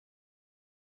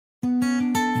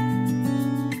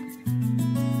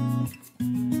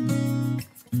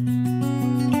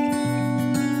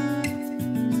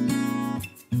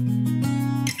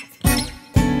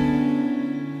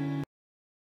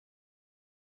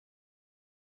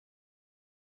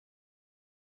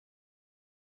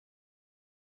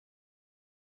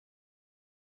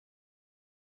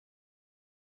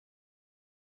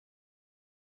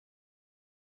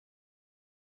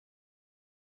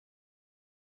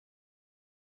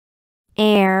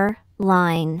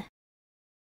Airline.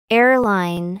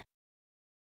 Airline.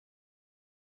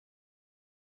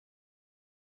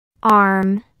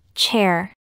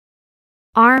 Armchair.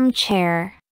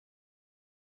 Armchair.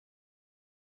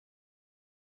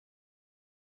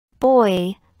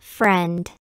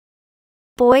 Boyfriend.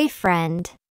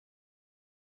 Boyfriend.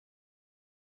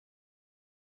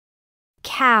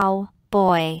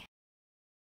 Cowboy.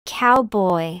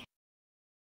 Cowboy.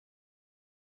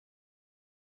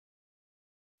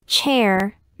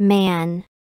 Chairman.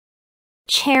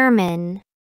 Chairman.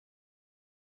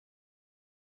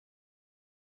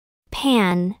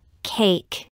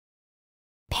 Pancake.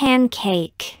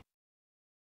 Pancake.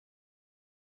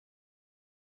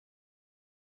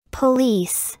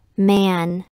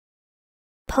 Policeman.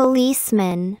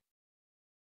 Policeman.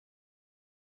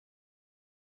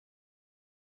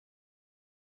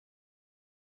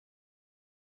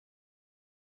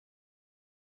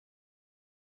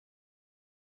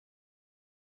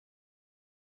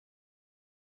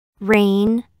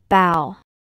 Rainbow.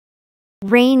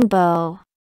 Rainbow.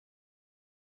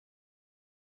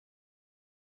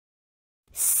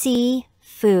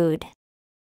 Seafood.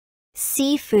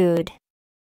 Seafood.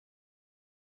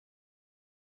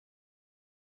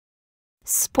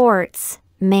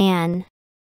 Sportsman.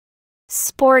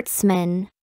 Sportsman.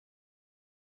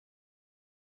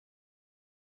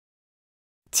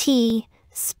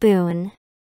 Teaspoon.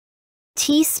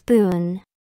 Teaspoon.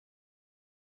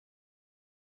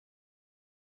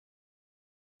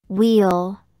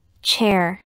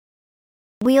 Wheelchair.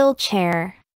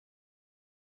 Wheelchair.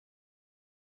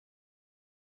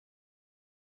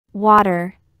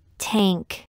 Water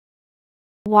tank.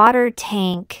 Water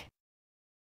tank.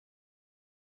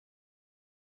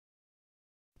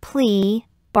 Plea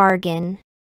bargain.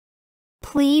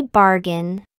 Plea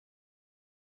bargain.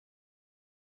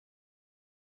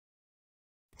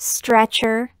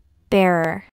 Stretcher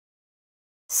bearer.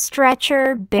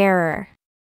 Stretcher bearer.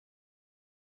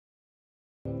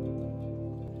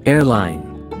 Airline.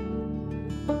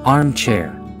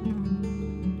 Armchair.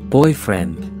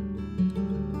 Boyfriend.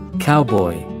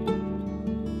 Cowboy.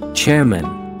 Chairman.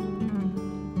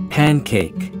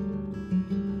 Pancake.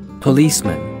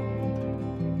 Policeman.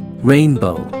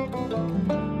 Rainbow.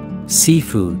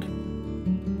 Seafood.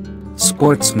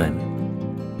 Sportsman.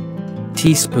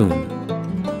 Teaspoon.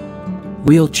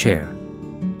 Wheelchair.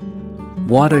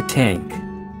 Water tank.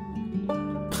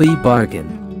 Plea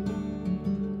bargain.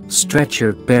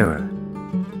 Stretcher bearer.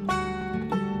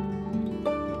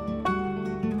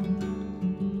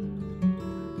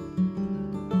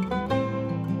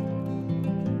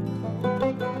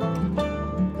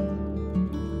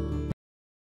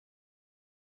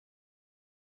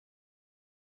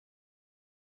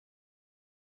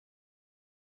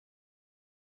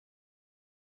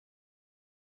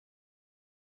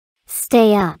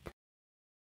 Stay up.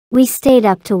 We stayed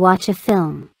up to watch a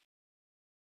film.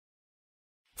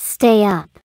 Stay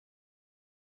up.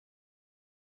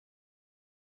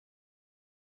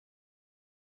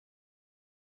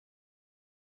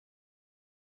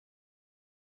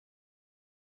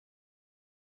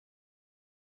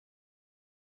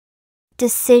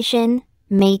 Decision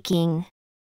making.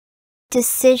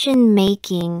 Decision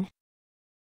making.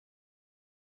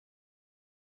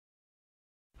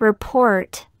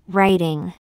 Report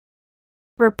writing.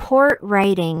 Report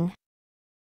writing.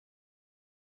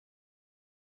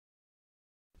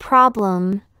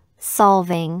 Problem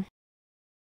solving.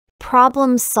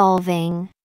 Problem solving.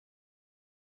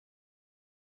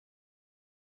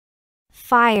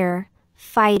 Fire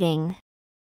fighting.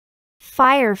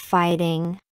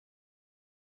 Firefighting.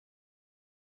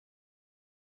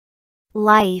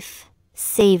 Life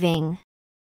saving.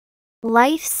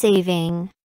 Life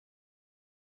saving.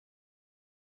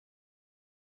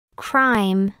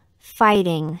 Crime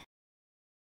fighting.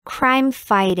 Crime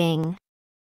fighting.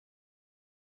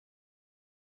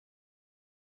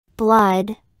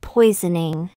 Blood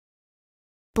poisoning.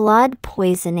 Blood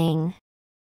poisoning.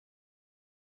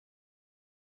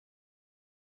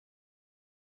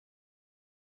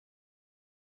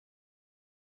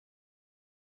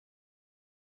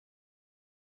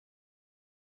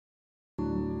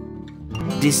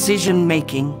 Decision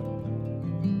making.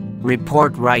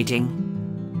 Report writing.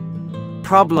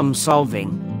 Problem solving.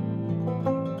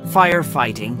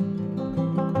 Firefighting.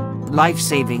 Life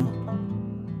saving.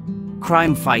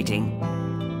 Crime fighting.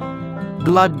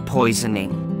 Blood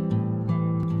poisoning.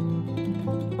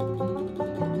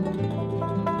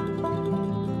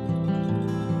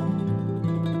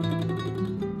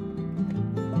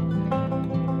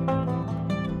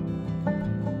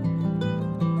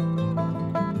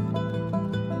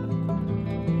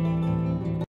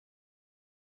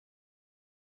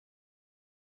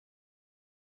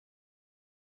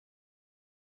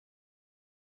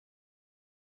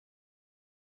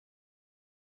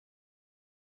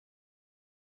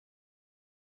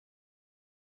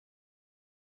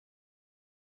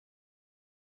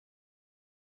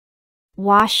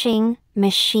 washing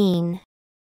machine,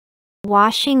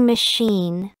 washing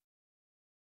machine.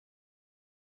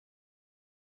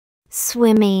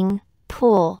 Swimming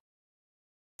pool,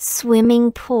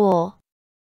 swimming pool.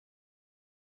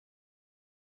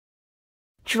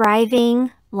 Driving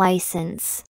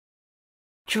license,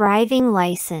 driving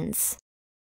license.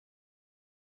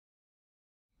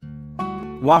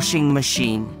 Washing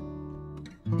machine,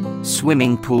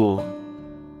 swimming pool,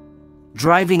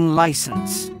 driving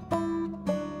license.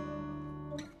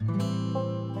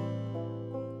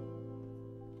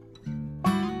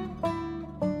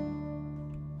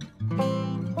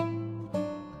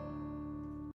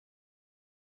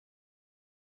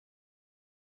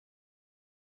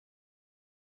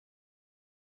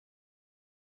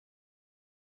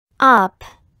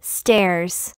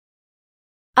 Upstairs,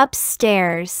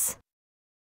 upstairs.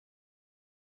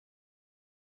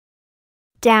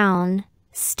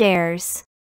 Downstairs,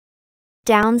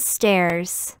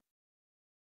 downstairs.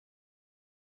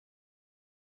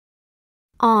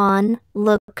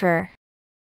 Onlooker,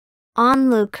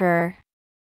 onlooker.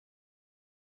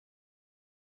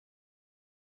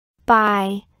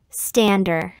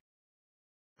 Bystander,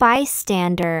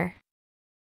 bystander.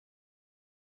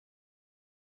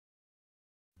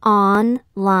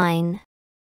 Online,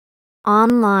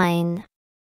 online.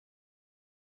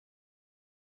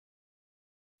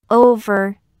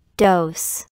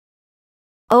 Overdose,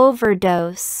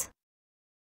 overdose.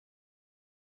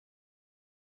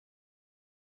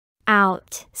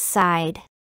 Outside,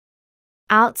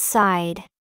 outside.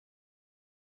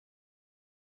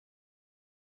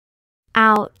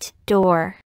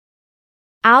 Outdoor,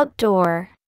 outdoor.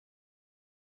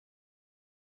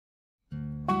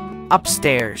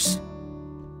 Upstairs,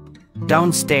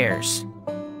 downstairs.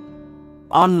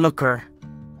 Onlooker,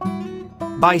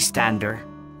 bystander.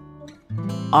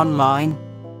 Online,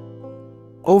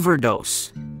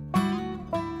 overdose.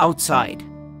 Outside,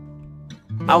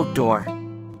 outdoor.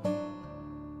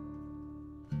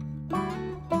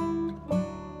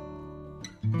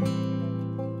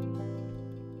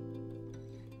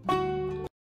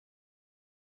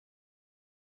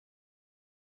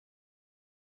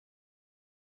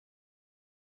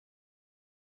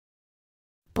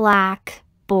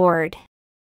 Blackboard,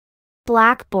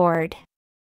 blackboard.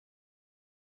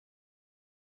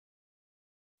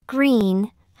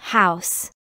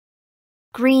 Greenhouse,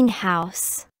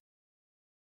 greenhouse.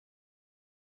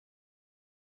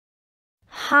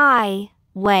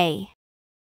 Highway,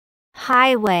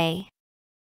 highway.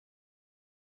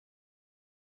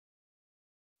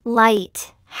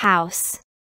 Lighthouse,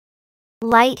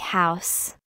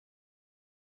 lighthouse.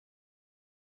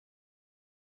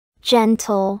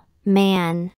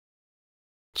 Gentleman,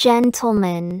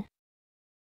 gentleman.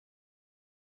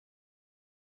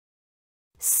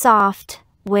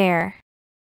 Software,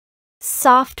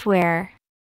 software.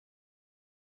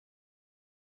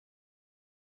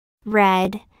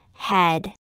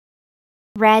 Redhead,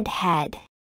 redhead.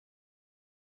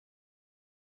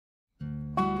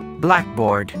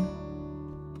 Blackboard,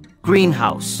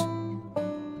 greenhouse,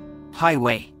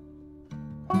 highway,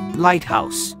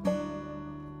 lighthouse.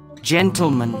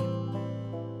 Gentleman,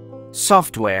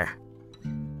 software,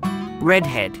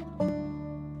 redhead.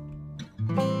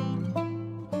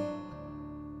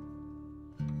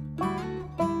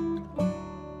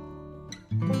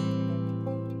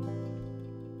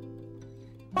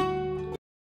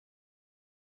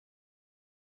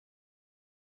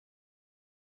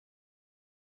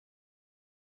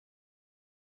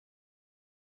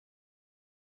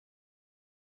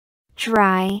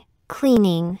 Dry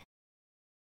cleaning,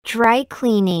 dry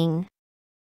cleaning.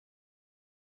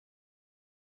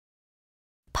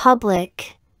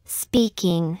 Public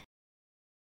speaking,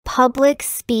 public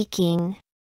speaking.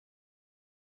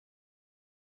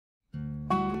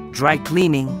 Dry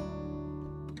cleaning,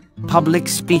 public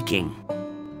speaking.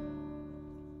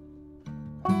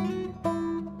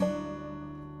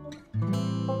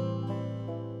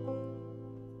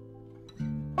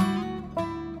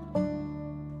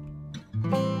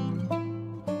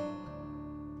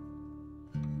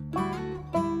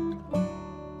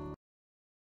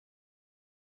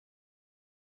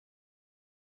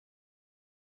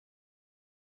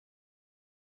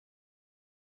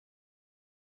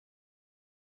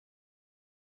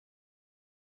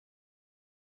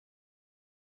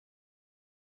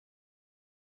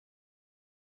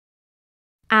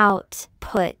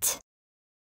 Output,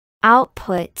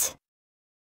 output.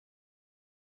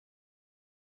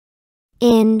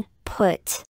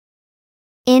 Input,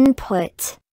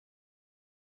 input.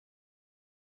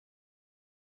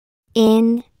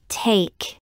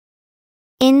 Intake,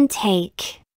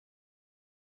 intake.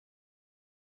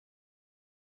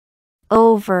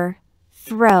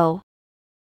 overthrow,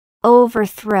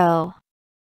 overthrow.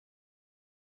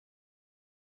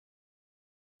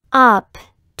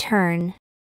 Upturn,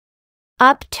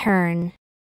 upturn.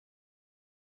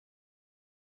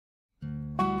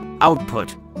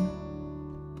 Output,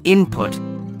 input,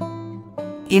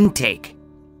 intake,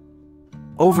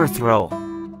 overthrow,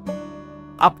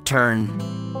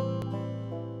 upturn.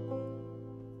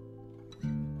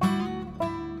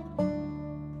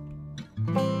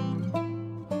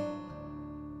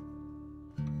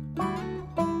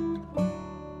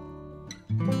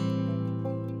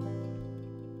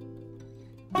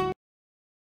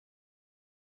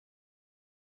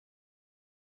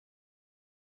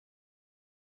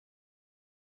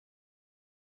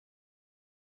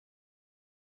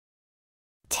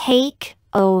 Take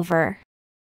over,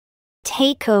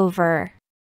 take over.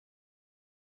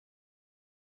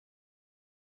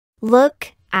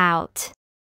 Look out,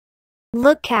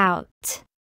 look out.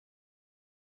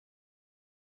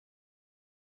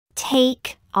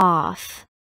 Take off,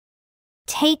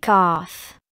 take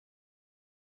off.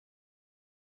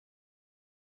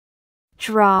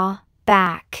 Draw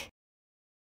back,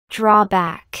 draw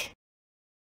back.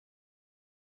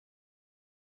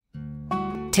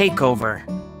 Take over,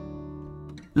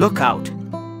 look out,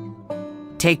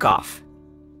 take off,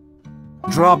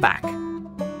 draw back.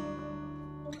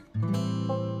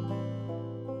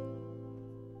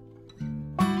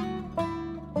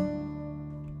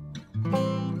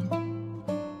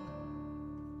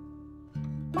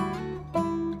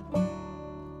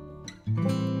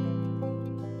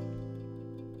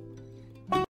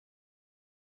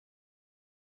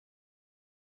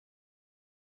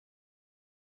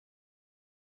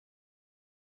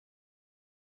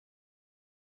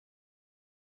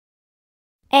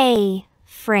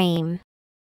 A-frame,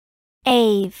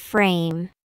 A-frame.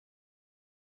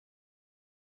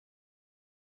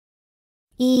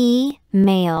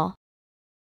 Email,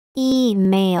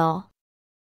 email.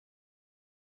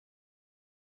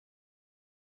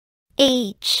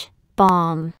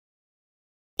 H-bomb,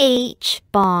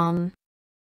 H-bomb.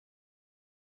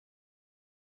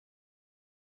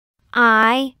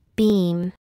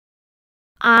 I-beam,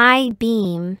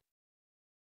 I-beam.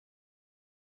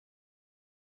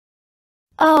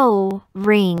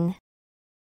 O-ring,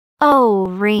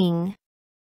 O-ring.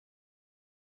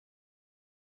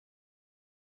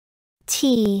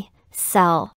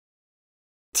 T-cell,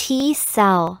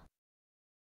 T-cell.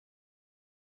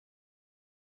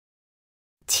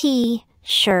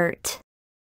 T-shirt,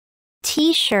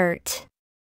 T-shirt.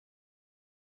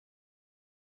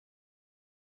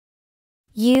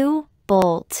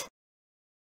 U-bolt,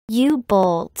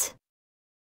 U-bolt.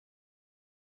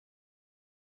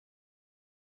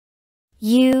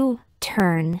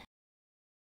 U-turn,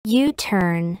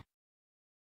 U-turn.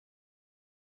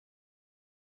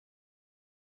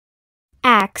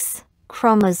 X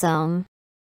chromosome,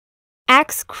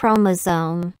 X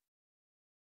chromosome.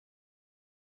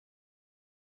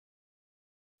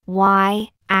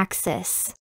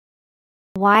 Y-axis,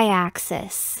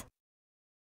 Y-axis.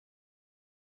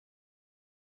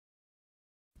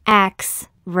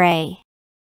 X-ray,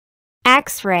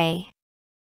 X-ray.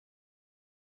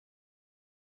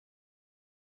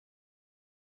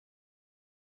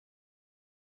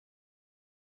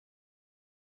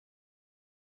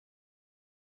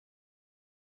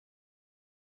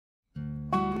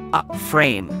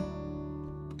 Frame,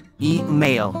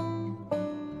 email,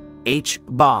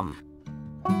 H-bomb,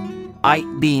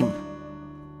 I-beam,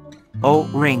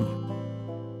 O-ring,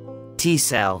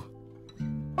 T-cell,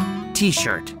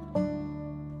 T-shirt,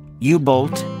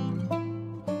 U-bolt,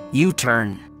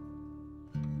 U-turn,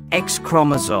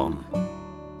 X-chromosome,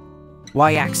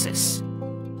 Y-axis,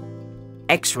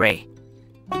 X-ray.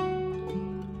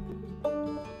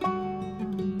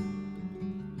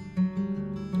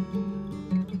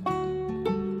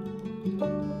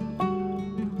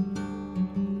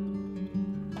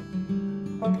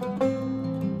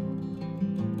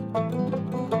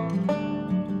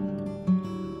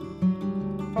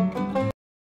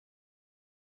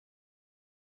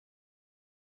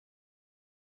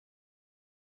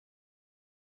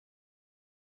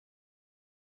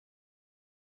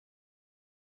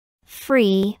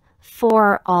 Free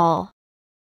for all,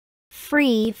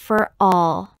 free for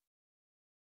all.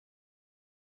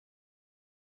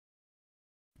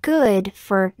 Good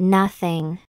for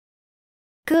nothing,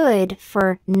 good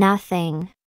for nothing.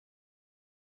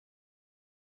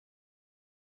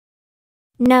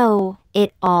 Know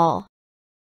it all,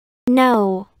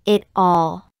 know it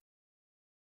all.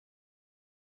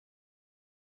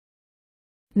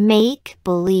 Make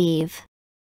believe,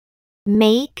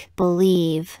 make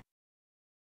believe.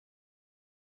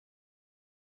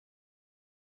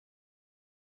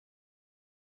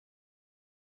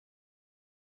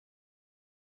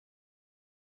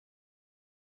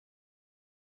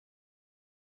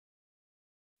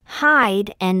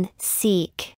 Hide and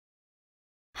seek.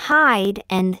 Hide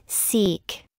and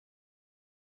seek.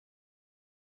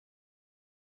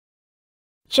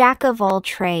 Jack of all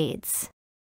trades.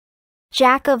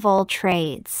 Jack of all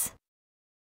trades.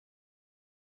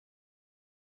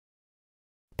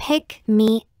 Pick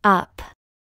me up.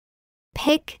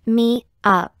 Pick me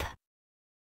up.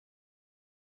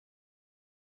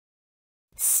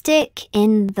 Stick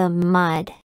in the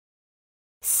mud.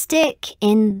 Stick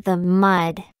in the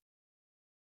mud.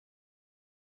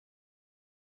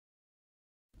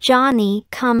 Johnny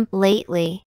come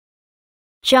lately.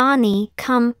 Johnny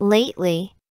come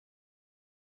lately.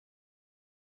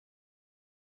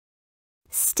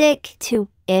 Stick to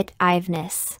it,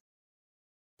 Iveness.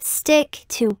 Stick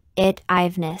to it,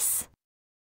 Iveness.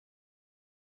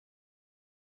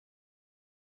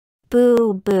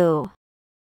 Boo boo.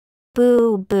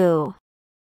 Boo boo.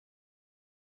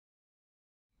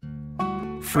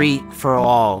 Free for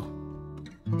all.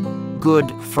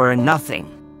 Good for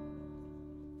nothing.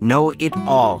 Know it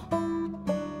all.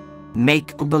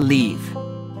 Make believe.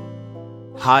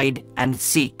 Hide and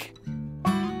seek.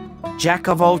 Jack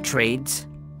of all trades.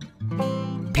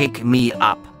 Pick me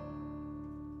up.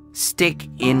 Stick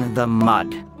in the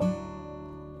mud.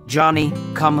 Johnny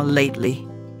come lately.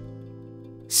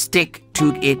 Stick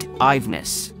to it,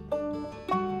 Iveness.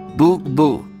 Boo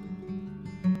boo.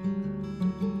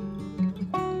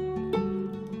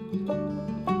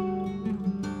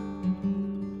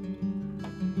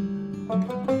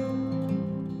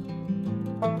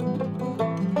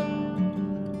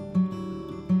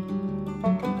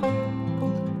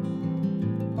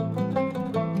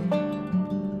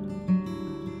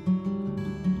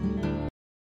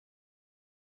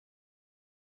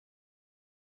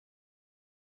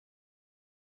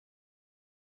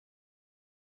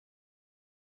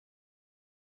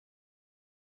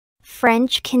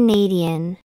 French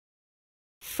Canadian.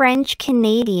 French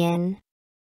Canadian.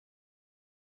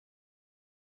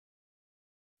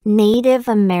 Native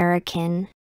American.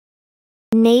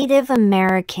 Native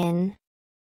American.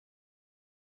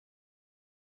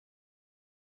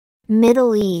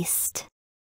 Middle East.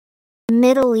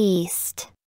 Middle East.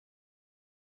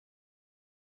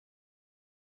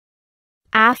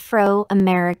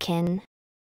 Afro-American.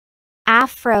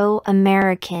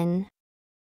 Afro-American.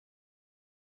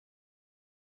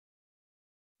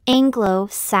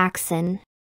 Anglo-Saxon.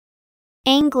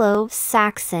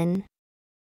 Anglo-Saxon.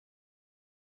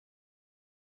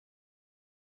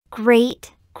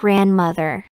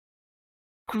 Great-grandmother.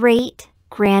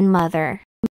 Great-grandmother.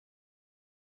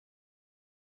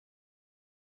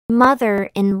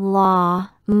 Mother-in-law.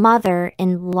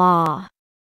 Mother-in-law.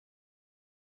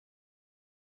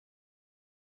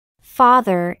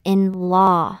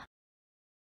 Father-in-law.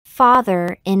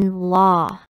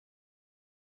 Father-in-law.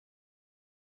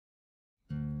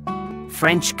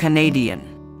 French Canadian.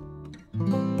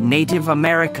 Native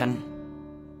American.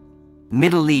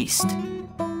 Middle East.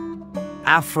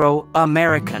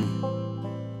 Afro-American.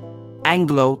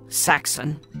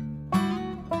 Anglo-Saxon.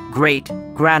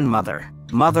 Great-grandmother.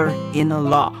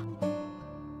 Mother-in-law.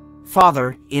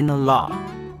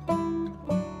 Father-in-law.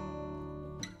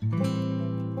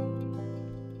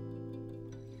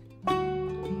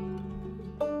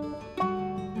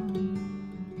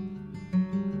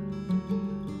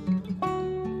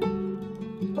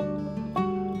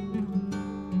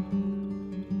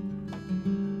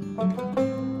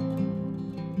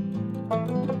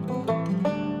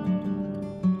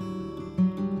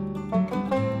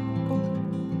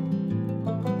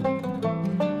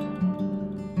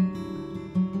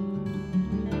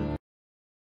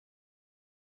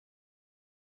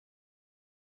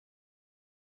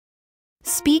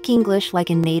 Speak English like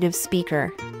a native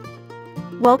speaker.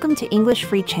 Welcome to English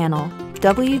Free Channel,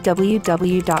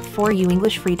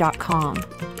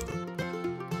 www.foruenglishfree.com.